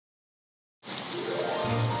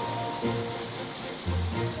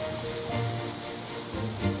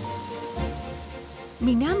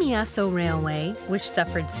Minamiaso Railway, which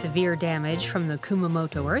suffered severe damage from the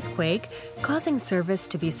Kumamoto earthquake, causing service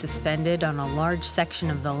to be suspended on a large section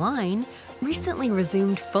of the line, recently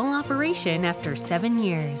resumed full operation after 7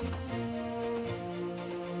 years.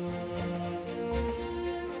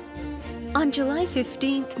 On July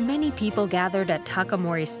 15th, many people gathered at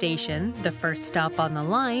Takamori Station, the first stop on the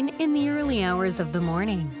line, in the early hours of the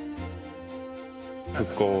morning.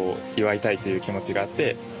 復興を祝いたいという気持ちがあっ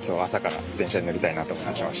て、今日朝から電車に乗りたいなと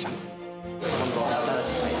感じました。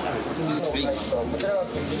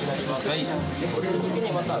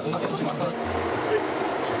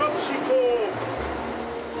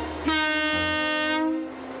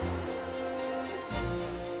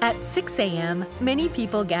At 6 a.m., many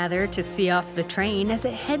people gather to see off the train as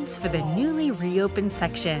it heads for the newly reopened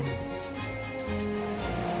section.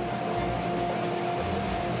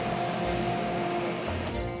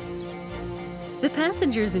 The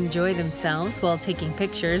passengers enjoy themselves while taking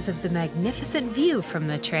pictures of the magnificent view from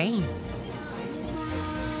the train.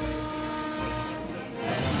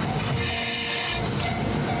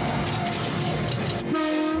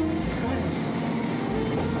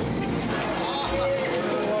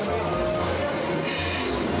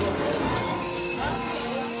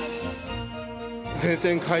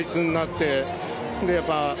 Then 開通になって、でやっ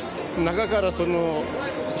ぱ中からその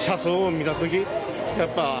車窓を見たとき、やっ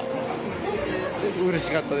ぱ嬉し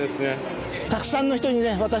かったですね。たくさんの人に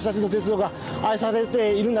ね、私たちの鉄道が愛され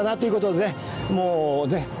ているんだなということでね、もう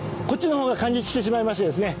ね、こっちの方が感じしてしまいまして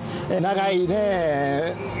ですね、長い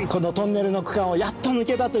ね、このトンネルの区間をやっと抜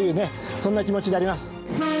けたというね、そんな気持ちであります。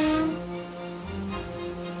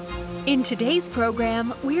In today's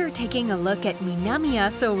program, we are taking a look at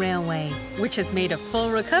Minamiaso Railway, which has made a full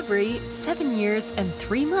recovery 7 years and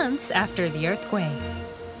 3 months after the earthquake.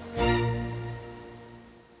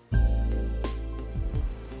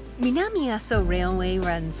 Minamiaso Railway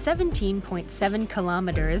runs 17.7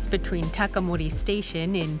 kilometers between Takamori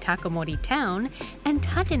Station in Takamori Town and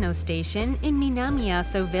Tateno Station in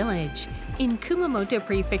Minamiaso Village in Kumamoto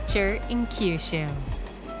Prefecture in Kyushu.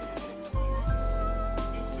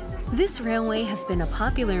 This railway has been a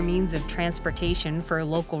popular means of transportation for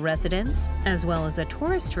local residents, as well as a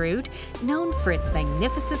tourist route known for its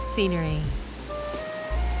magnificent scenery.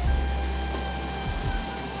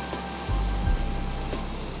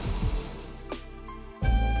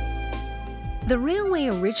 The railway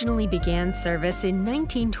originally began service in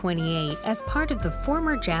 1928 as part of the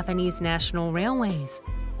former Japanese National Railways.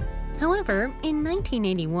 However, in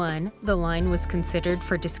 1981, the line was considered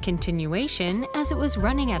for discontinuation as it was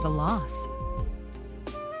running at a loss.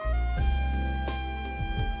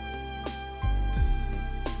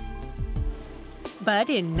 But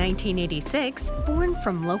in 1986, born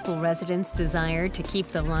from local residents' desire to keep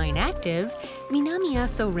the line active,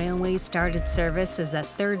 Minamiaso Railway started service as a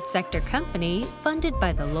third sector company funded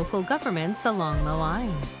by the local governments along the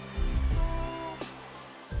line.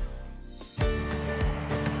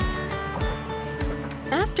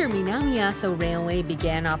 After Minamiaso Railway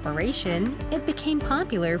began operation, it became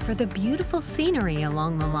popular for the beautiful scenery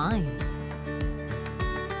along the line.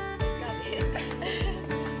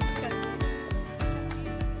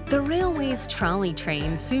 The railway's trolley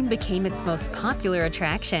train soon became its most popular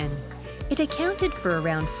attraction. It accounted for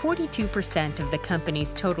around 42% of the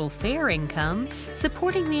company's total fare income,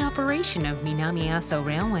 supporting the operation of Minamiaso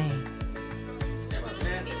Railway.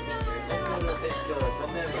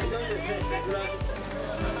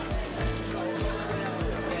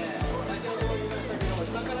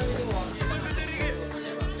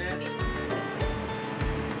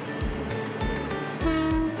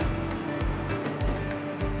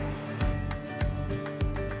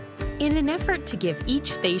 In an effort to give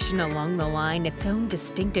each station along the line its own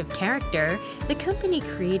distinctive character, the company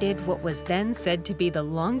created what was then said to be the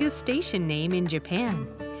longest station name in Japan,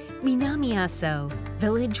 Minamiaso,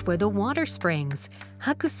 village where the water springs,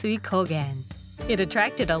 Hakusui Kogen. It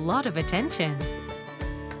attracted a lot of attention.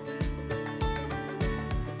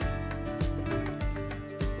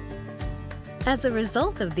 As a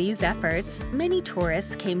result of these efforts, many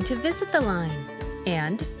tourists came to visit the line.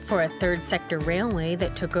 And, for a third sector railway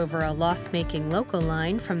that took over a loss-making local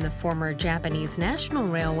line from the former Japanese National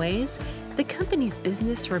Railways, the company's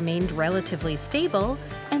business remained relatively stable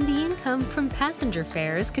and the income from passenger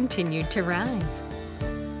fares continued to rise.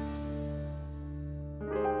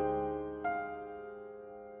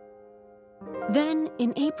 Then,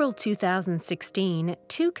 in April 2016,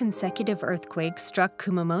 2 consecutive earthquakes struck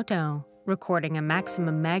Kumamoto, recording a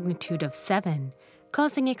maximum magnitude of 7,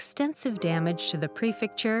 causing extensive damage to the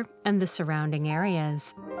prefecture and the surrounding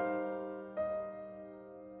areas.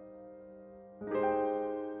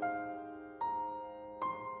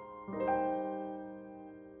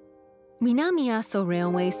 Minamiaso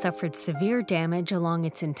Railway suffered severe damage along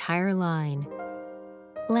its entire line.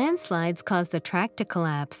 Landslides caused the track to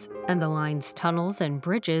collapse, and the line's tunnels and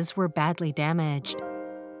bridges were badly damaged.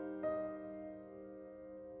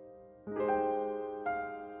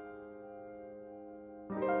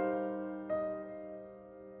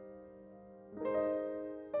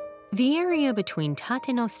 The area between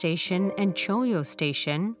Tateno Station and Choyo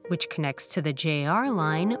Station, which connects to the JR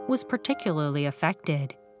line, was particularly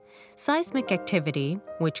affected. Seismic activity,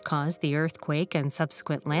 which caused the earthquake and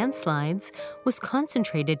subsequent landslides, was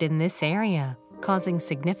concentrated in this area, causing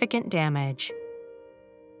significant damage.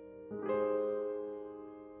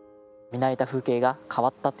 見慣れた風景が変わ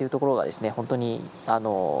ったっていうところがですね、本当に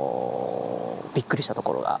びっくりしたと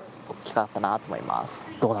ころが大きかったなと思いま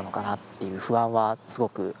す。どうなのかなっていう不安はすご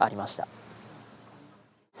くありました。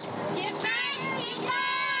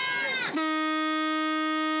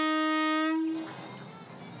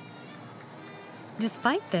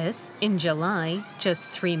Despite this, in July,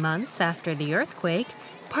 just 3 months after the earthquake,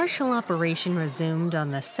 partial operation resumed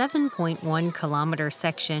on the 7.1-kilometer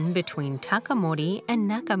section between Takamori and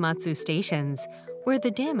Nakamatsu stations, where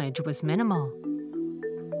the damage was minimal.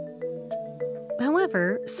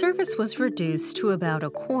 However, service was reduced to about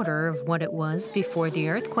a quarter of what it was before the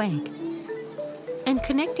earthquake, and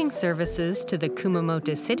connecting services to the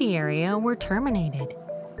Kumamoto city area were terminated.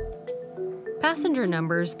 Passenger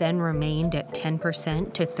numbers then remained at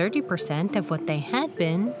 10% to 30% of what they had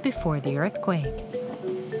been before the earthquake.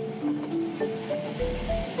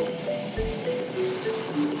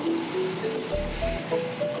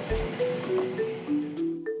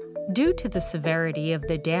 Due to the severity of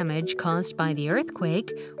the damage caused by the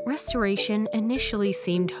earthquake, restoration initially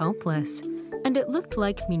seemed hopeless, and it looked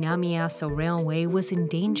like Minamiaso Railway was in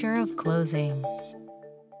danger of closing.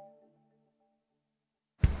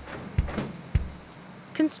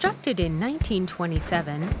 Constructed in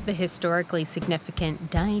 1927, the historically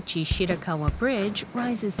significant Daiichi Shirakawa Bridge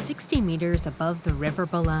rises 60 meters above the river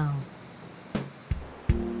below.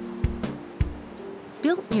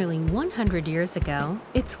 Built nearly 100 years ago,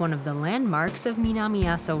 it's one of the landmarks of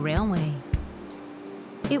Minamiaso Railway.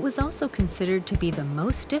 It was also considered to be the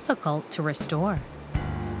most difficult to restore.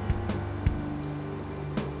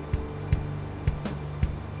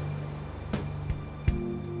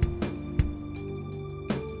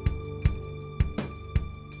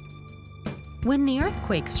 When the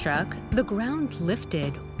earthquake struck, the ground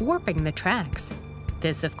lifted, warping the tracks.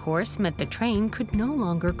 This, of course, meant the train could no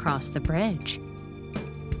longer cross the bridge.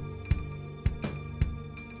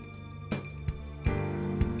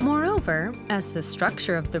 Moreover, as the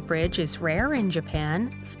structure of the bridge is rare in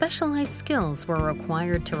Japan, specialized skills were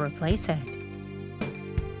required to replace it.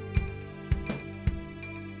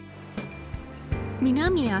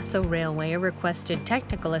 Minamiaso Railway requested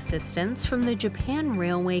technical assistance from the Japan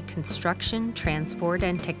Railway Construction, Transport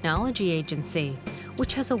and Technology Agency,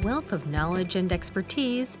 which has a wealth of knowledge and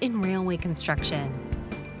expertise in railway construction.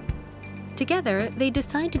 Together, they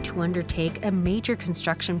decided to undertake a major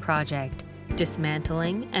construction project,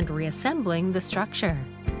 dismantling and reassembling the structure.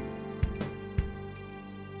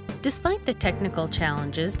 Despite the technical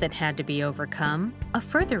challenges that had to be overcome, a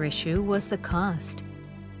further issue was the cost.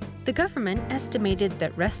 The government estimated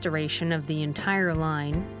that restoration of the entire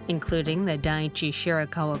line, including the Daiichi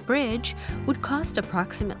Shirakawa Bridge, would cost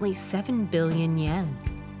approximately 7 billion yen.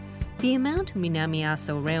 The amount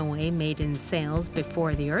Minamiaso Railway made in sales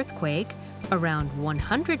before the earthquake, around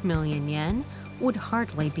 100 million yen, would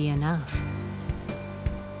hardly be enough.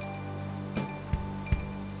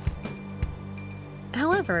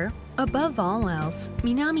 However, above all else,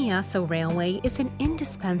 Minamiaso Railway is an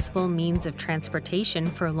indispensable means of transportation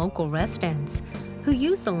for local residents who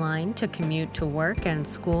use the line to commute to work and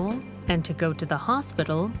school and to go to the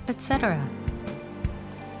hospital, etc.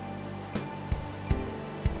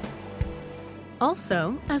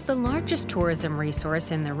 Also, as the largest tourism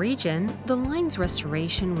resource in the region, the line's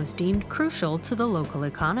restoration was deemed crucial to the local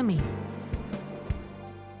economy.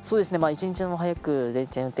 そうですね、一日も早く全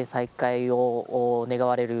線運転再開を願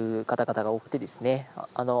われる方々が多くてですね、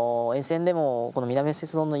沿線でもこの南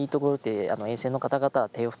鉄道のいいところって沿線の方々は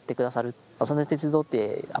手を振ってくださる、そんな鉄道っ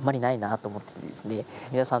てあんまりないなと思っててですね、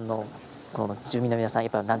皆さんのこの住民の皆さんや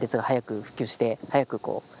っぱ南鉄が早く普及して早く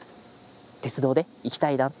鉄道で行きた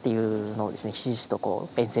いなっていうのをですね、ひしひしと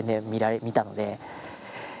沿線で見たので、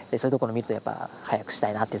そういうところを見るとやっぱ早くした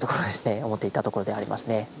いなっていうところですね、思っていたところであります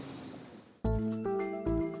ね。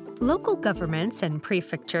Local governments and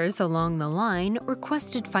prefectures along the line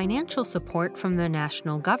requested financial support from the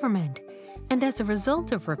national government, And as a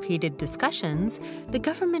result of repeated discussions, the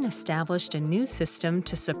government established a new system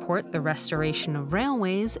to support the restoration of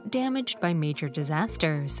railways damaged by major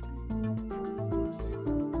disasters.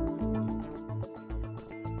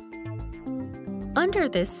 Under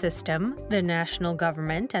this system, the national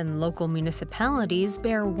government and local municipalities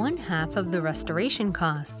bear 1/2 of the restoration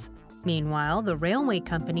costs. Meanwhile, the railway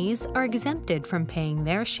companies are exempted from paying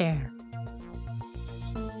their share.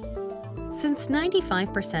 Since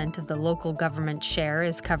 95% of the local government share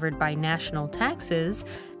is covered by national taxes,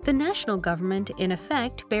 the national government in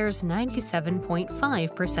effect bears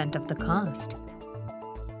 97.5% of the cost.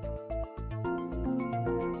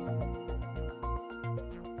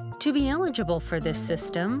 To be eligible for this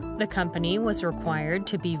system, the company was required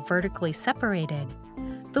to be vertically separated.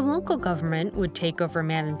 The local government would take over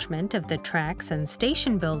management of the tracks and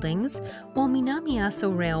station buildings, while Minamiaso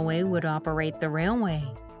Railway would operate the railway.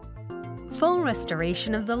 Full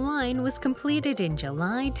restoration of the line was completed in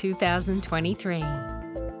July 2023.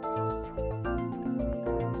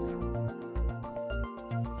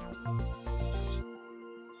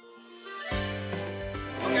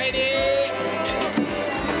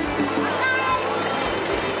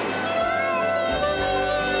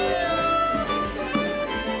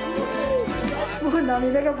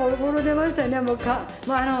涙がボロボロ出ましたね。なんていうか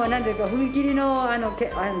踏切の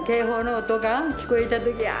警報の音が聞こえた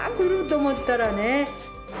時、来ると思ったらね。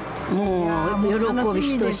もう喜び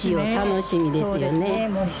ひとしお楽しみですよね。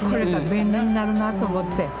これが便利になるなと思っ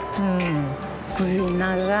て。これを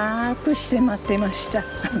長くして待ってました。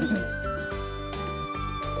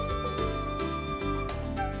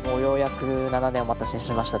もうようやく7年お待たせ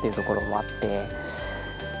しましたというところもあっ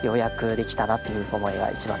て、ようやくできたなという思いが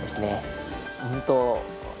一番ですね。本当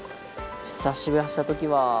久しぶりに走った時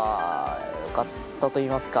は良かったと言い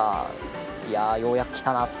ますか、いやようやく来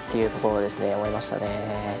たなっていうところですね、思いましたね。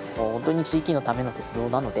もう本当に地域のための鉄道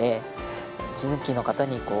なので、地域の方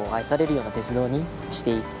に愛されるような鉄道にし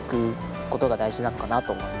ていくことが大事なのかな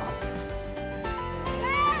と思います。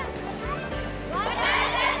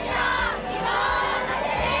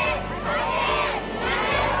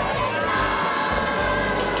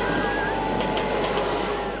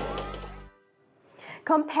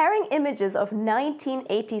Comparing images of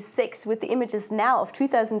 1986 with the images now of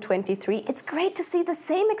 2023, it's great to see the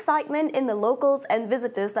same excitement in the locals and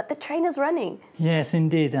visitors that the train is running. Yes,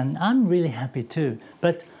 indeed, and I'm really happy too.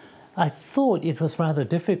 But I thought it was rather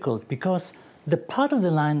difficult because the part of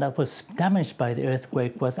the line that was damaged by the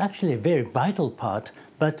earthquake was actually a very vital part,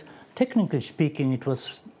 but technically speaking, it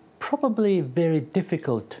was probably very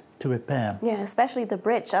difficult to repair. Yeah, especially the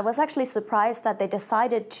bridge. I was actually surprised that they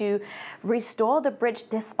decided to restore the bridge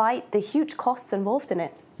despite the huge costs involved in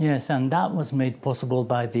it. Yes, and that was made possible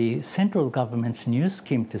by the central government's new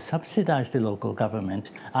scheme to subsidize the local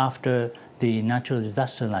government after the natural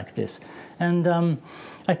disaster like this. And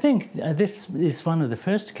I think this is one of the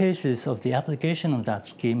first cases of the application of that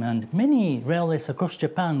scheme, and many railways across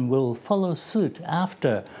Japan will follow suit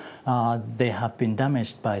after they have been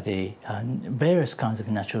damaged by the various kinds of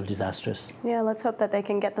natural disasters. Yeah, let's hope that they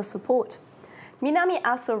can get the support.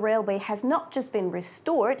 Minamiaso Railway has not just been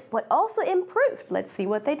restored, but also improved. Let's see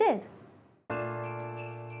what they did.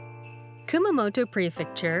 Kumamoto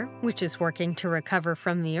Prefecture, which is working to recover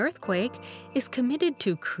from the earthquake, is committed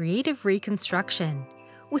to creative reconstruction,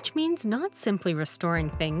 which means not simply restoring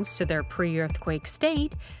things to their pre-earthquake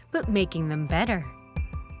state, but making them better.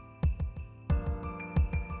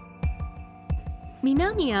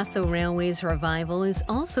 Minamiaso Railway's revival is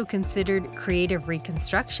also considered creative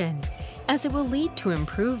reconstruction, as it will lead to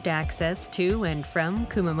improved access to and from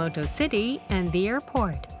Kumamoto City and the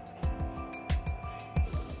airport.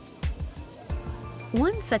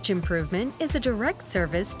 One such improvement is a direct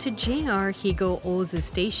service to JR Higo-Ozu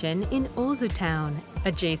Station in Ozu Town,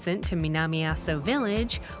 adjacent to Minamiaso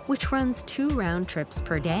Village, which runs 2 round trips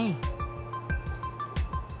per day.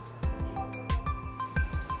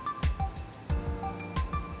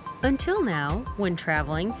 Until now, when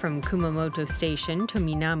traveling from Kumamoto Station to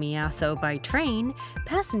Minamiaso by train,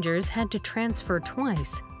 passengers had to transfer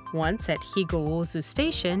twice, once at Higo-Ozu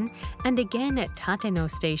Station and again at Tateno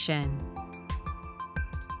Station.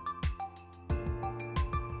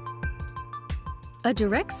 A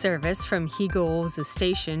direct service from Higo-Ozu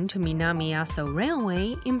Station to Minamiaso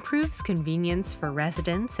Railway improves convenience for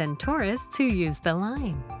residents and tourists who use the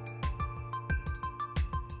line.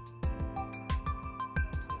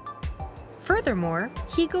 Furthermore,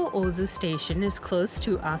 Higo-Ozu Station is close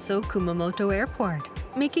to Aso Kumamoto Airport,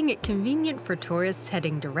 making it convenient for tourists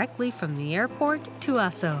heading directly from the airport to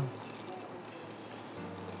Aso.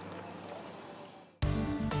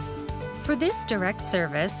 For this direct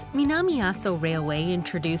service, Minamiaso Railway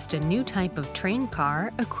introduced a new type of train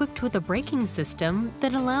car equipped with a braking system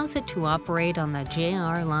that allows it to operate on the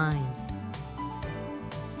JR line.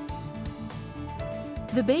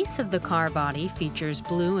 The base of the car body features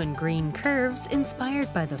blue and green curves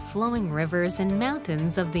inspired by the flowing rivers and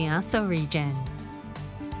mountains of the Aso region.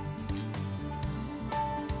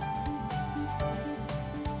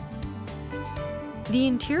 The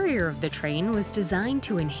interior of the train was designed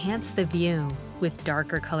to enhance the view, with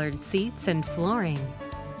darker colored seats and flooring.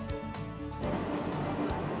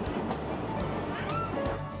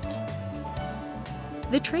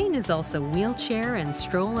 The train is also wheelchair and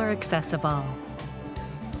stroller accessible.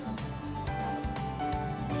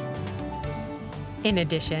 In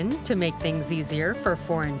addition, to make things easier for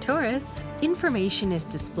foreign tourists, information is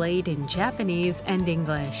displayed in Japanese and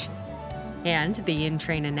English. And the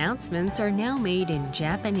in-train announcements are now made in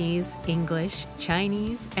Japanese, English,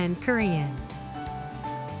 Chinese, and Korean.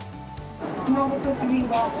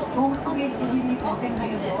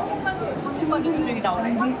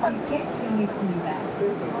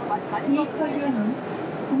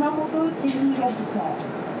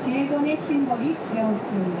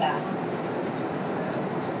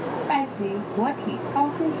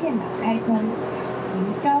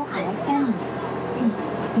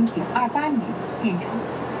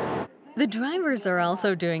 The drivers are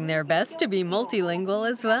also doing their best to be multilingual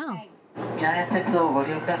as well.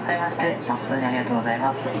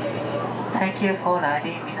 Thank you for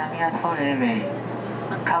riding Minamiaso Railway.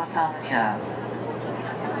 감사합니다.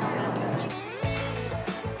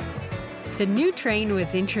 The new train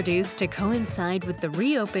was introduced to coincide with the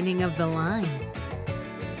reopening of the line.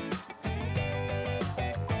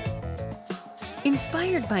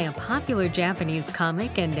 Inspired by a popular Japanese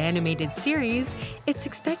comic and animated series, it's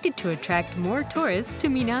expected to attract more tourists to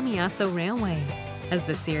Minamiaso Railway, as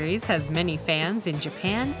the series has many fans in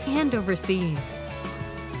Japan and overseas.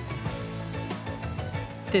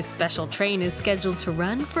 This special train is scheduled to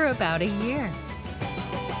run for about a year.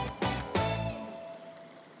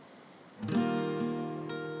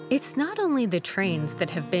 It's not only the trains that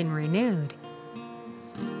have been renewed.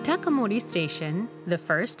 Takamori Station, the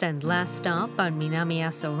first and last stop on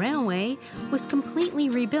Minamiaso Railway, was completely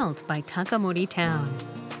rebuilt by Takamori Town.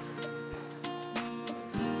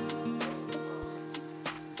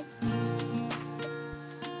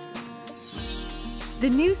 The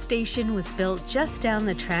new station was built just down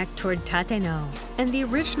the track toward Tateno, and the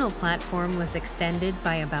original platform was extended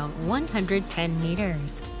by about 110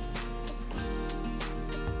 meters.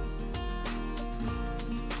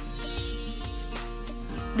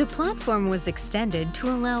 The platform was extended to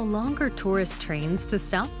allow longer tourist trains to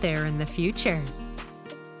stop there in the future.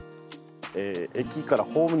 駅から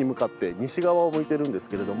ホームに向かって西側を向いてるんです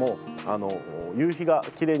けれども、夕日が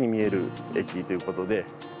きれいに見える駅ということで、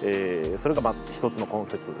それが一つのコン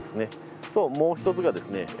セプトですね。ともう一つがです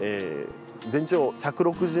ね、全長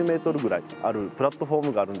160メートルぐらいあるプラットフォー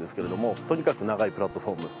ムがあるんですけれども、とにかく長いプラット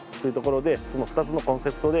フォームというところで、その2つのコンセ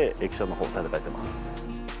プトで駅舎の方を建て替えてます。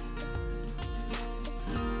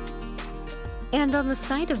 And on the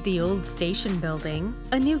site of the old station building,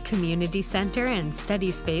 a new community center and study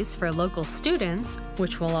space for local students,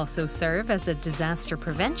 which will also serve as a disaster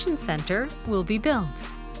prevention center, will be built.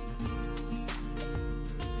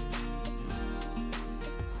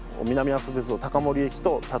 南阿蘇鉄道高森駅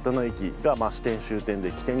と立野駅が支点終点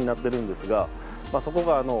で起点になってるんですが、そこ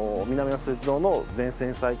が南阿蘇鉄道の全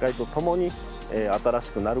線再開とともに新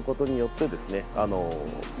しくなることによってですね、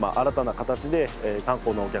新たな形で観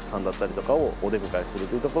光のお客さんだったりとかをお出迎えする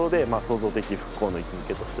というところで、創造的復興の位置づ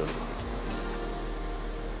けとしております。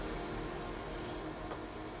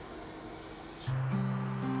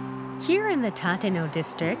 Here in the Tateno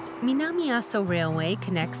district, Minamiaso Railway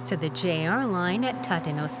connects to the JR line at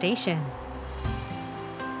Tateno Station.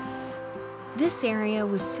 This area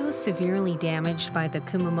was so severely damaged by the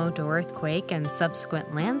Kumamoto earthquake and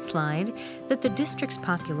subsequent landslide that the district's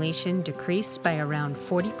population decreased by around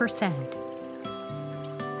 40%.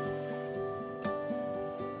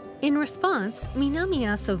 In response,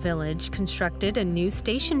 Minamiaso Village constructed a new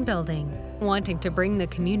station building, wanting to bring the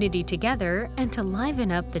community together and to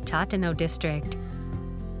liven up the Tateno district.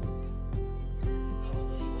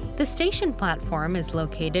 The station platform is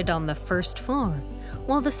located on the first floor,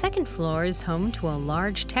 while the second floor is home to a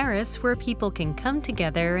large terrace where people can come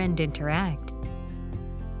together and interact.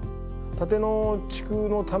 立野地区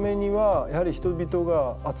のためにはやはり人々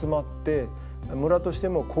が集まって村として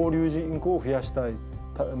も交流人口を増やしたい、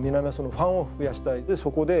南阿蘇のファンを増やしたいで、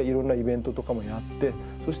そこでいろんなイベントとかもやって、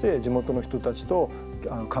そして地元の人たちと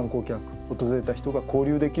観光客訪れた人が交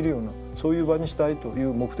流できるようなそういう場にしたいとい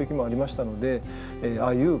う目的もありましたので、あ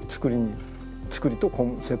あいう作りとコ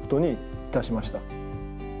ンセプトにいたしました。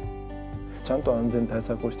ちゃんと安全対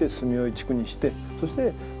策をして住みよい地区にして、そし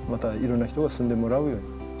てまたいろんな人が住んでもらうように、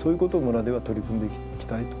そういうことを村では取り組んでいき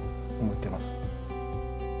たいと思っています。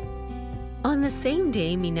On the same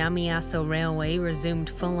day Minamiaso Railway resumed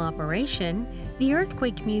full operation, the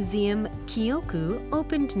Earthquake Museum Kyoku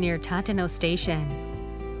opened near Tateno Station.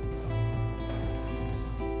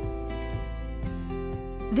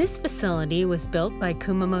 This facility was built by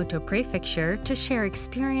Kumamoto Prefecture to share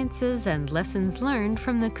experiences and lessons learned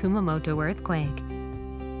from the Kumamoto earthquake.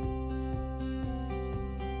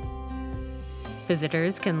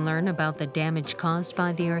 Visitors can learn about the damage caused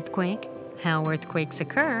by the earthquake, how earthquakes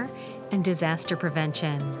occur, and disaster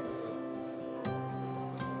prevention.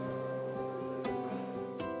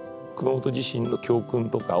 熊本地震の教訓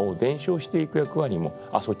とかを伝承していく役割も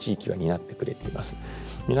阿蘇地域は担ってくれています。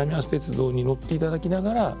南阿蘇鉄道に乗っていただきな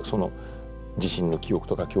がらその地震の記憶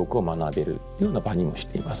とか教訓を学べるような場にもし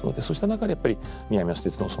ていますので、そうした中でやっぱり南阿蘇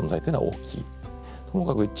鉄道の存在というのは大きい。とも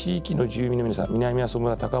かく地域の住民の皆さん、南阿蘇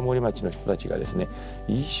村高森町の人たちがですね、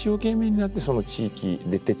一生懸命になってその地域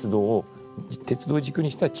で鉄道を軸に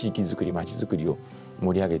した地域づくり、町づくりを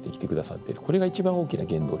盛り上げてきてくださっている。これが一番大きな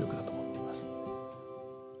原動力だと思っています。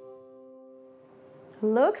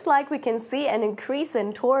Looks like we can see an increase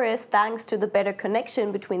in tourists thanks to the better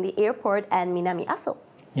connection between the airport and Minamiaso.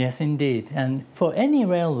 Yes, indeed. And for any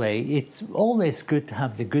railway, it's always good to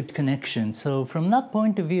have the good connection. So from that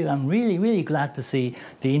point of view, I'm really, really glad to see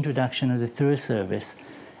the introduction of the through service.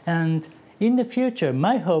 And in the future,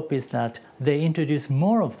 my hope is that they introduce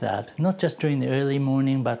more of that, not just during the early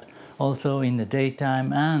morning, but also in the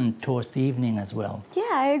daytime and towards the evening as well. Yeah,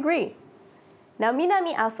 I agree. Now,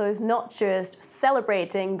 Minamiaso is not just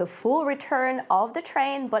celebrating the full return of the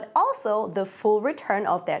train, but also the full return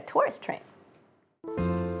of their tourist train.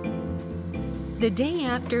 The day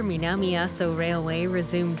after Minamiaso Railway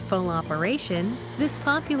resumed full operation, this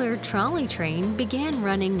popular trolley train began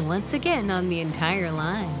running once again on the entire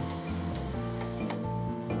line.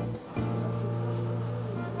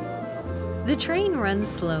 The train runs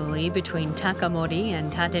slowly between Takamori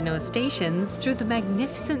and Tateno stations through the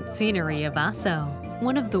magnificent scenery of Aso,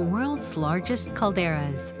 one of the world's largest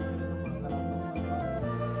calderas.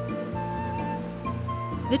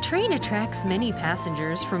 The train attracts many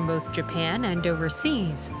passengers from both Japan and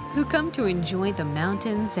overseas who come to enjoy the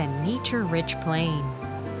mountains and nature-rich plain.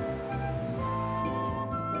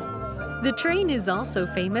 The train is also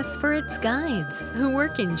famous for its guides, who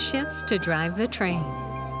work in shifts to drive the train.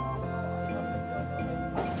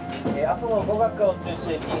 阿蘇の語学を中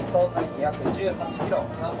心に東西約18キロ、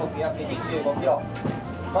南北約25キロ、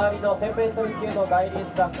周りの1000メートル級の外輪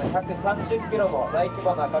山が130キロも大規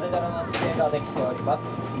模なカルデラの地形ができております。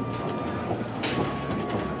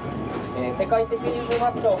世界的に見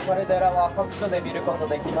ますとカルデラは各所で見ること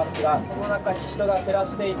できますが、その中に人が暮ら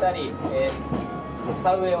していたり、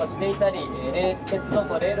田植えをしていたり、鉄道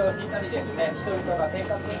のレールを引いたりですね、人々が生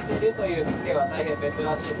活しているという風景は大変珍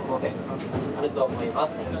しいものであると思いま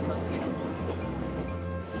す。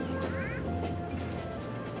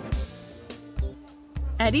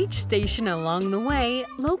At each station along the way,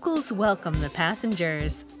 locals welcome the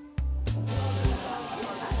passengers.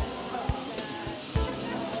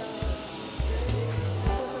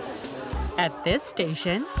 At this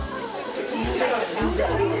station,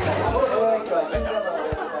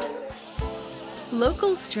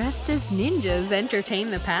 locals dressed as ninjas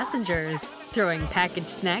entertain the passengers, throwing packaged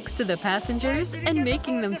snacks to the passengers and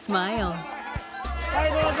making them smile.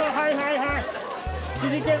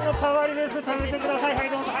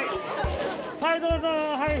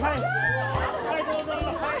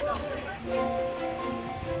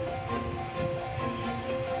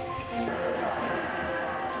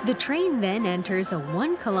 The train then enters a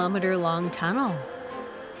 1-kilometer-long tunnel.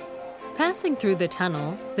 Passing through the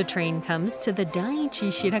tunnel, the train comes to the Daiichi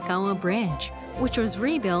Shirakawa Bridge, which was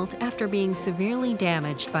rebuilt after being severely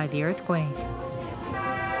damaged by the earthquake.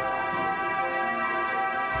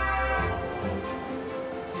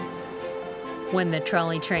 When the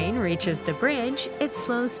trolley train reaches the bridge, it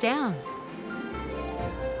slows down.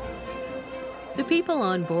 The people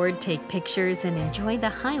on board take pictures and enjoy the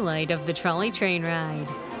highlight of the trolley train ride.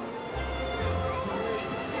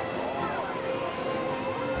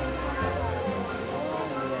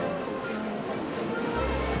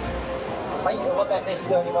 はい、お待たせし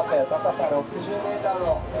ております。高さ60メーター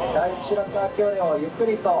の第一白川橋梁をゆっく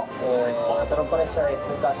りとトロッコ列車で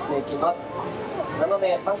通過していきます。なの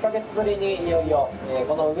で3ヶ月ぶりにいよいよ、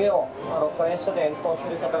この上をこの列車で運行す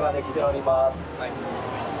ることができております。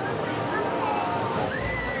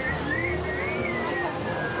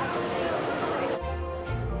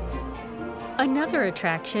Another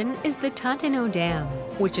attraction is the Tateno Dam,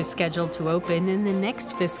 which is scheduled to open in the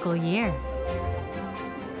next fiscal year.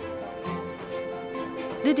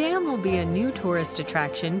 The dam will be a new tourist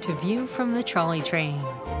attraction to view from the trolley train.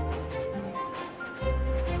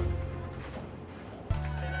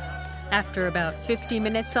 After about 50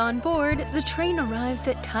 minutes on board, the train arrives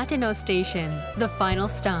at Tateno Station, the final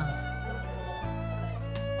stop.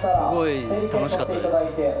 すごい楽しかったです。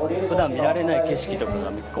普段見られない景色とか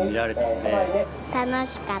が結構見られたので。楽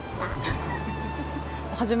しかっ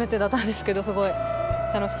た。初めてだったんですけど、すごい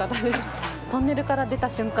楽しかったです。トンネルから出た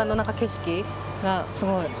瞬間のなんか景色がす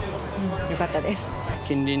ごい良かったです。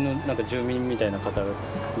近隣のなんか住民みたいな方が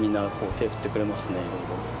みんなこう手振ってくれますね。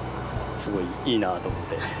すごいいいなと思っ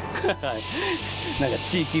て。なんか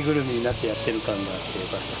地域ぐるみになってやってる感があってよ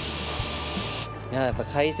かったです。やっぱ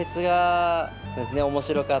解説がですね面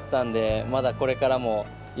白かったんで、まだこれからも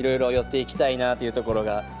いろいろ寄っていきたいなというところ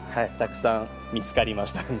が、たくさん見つかりま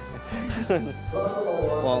した。今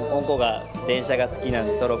子が電車が好きなん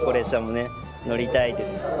でトロッコ列車もね乗りたいって。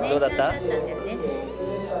どうだった？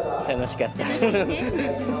楽しかった。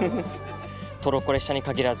トロッコ列車に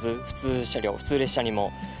限らず普通列車に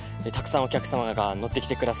もたくさんお客様が乗ってき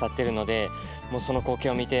てくださっているので、もうその光景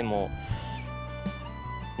を見ても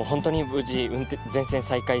う本当に無事全線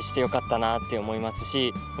再開してよかったなって思います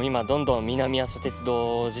し、今どんどん南阿蘇鉄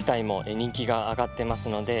道自体も人気が上がってます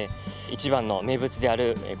ので、一番の名物であ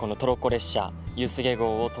るこのトロッコ列車ユースゲ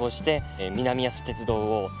号を通して南阿蘇鉄道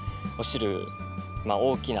を知る、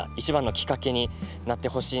大きな一番のきっかけになって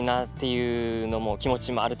ほしいなっていうのも気持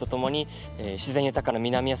ちもあるとともに、自然豊かな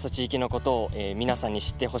南阿蘇地域のことを皆さんに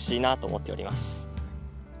知ってほしいなと思っております。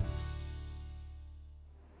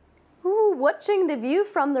Watching the view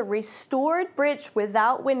from the restored bridge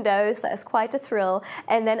without windows, that is quite a thrill.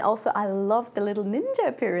 And then also I love the little ninja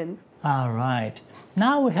appearance. All right.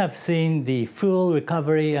 Now we have seen the full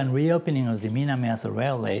recovery and reopening of the Minamiaso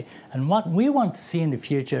Railway, and what we want to see in the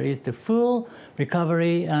future is the full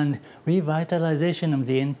recovery and revitalization of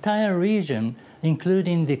the entire region,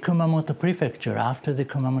 including the Kumamoto prefecture after the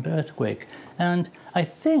Kumamoto earthquake. And I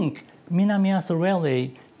think Minamiaso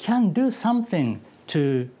Railway can do something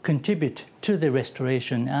to contribute to the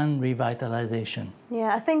restoration and revitalization.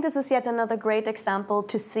 Yeah, I think this is yet another great example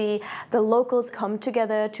to see the locals come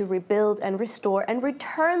together to rebuild and restore and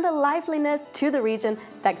return the liveliness to the region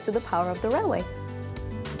thanks to the power of the railway.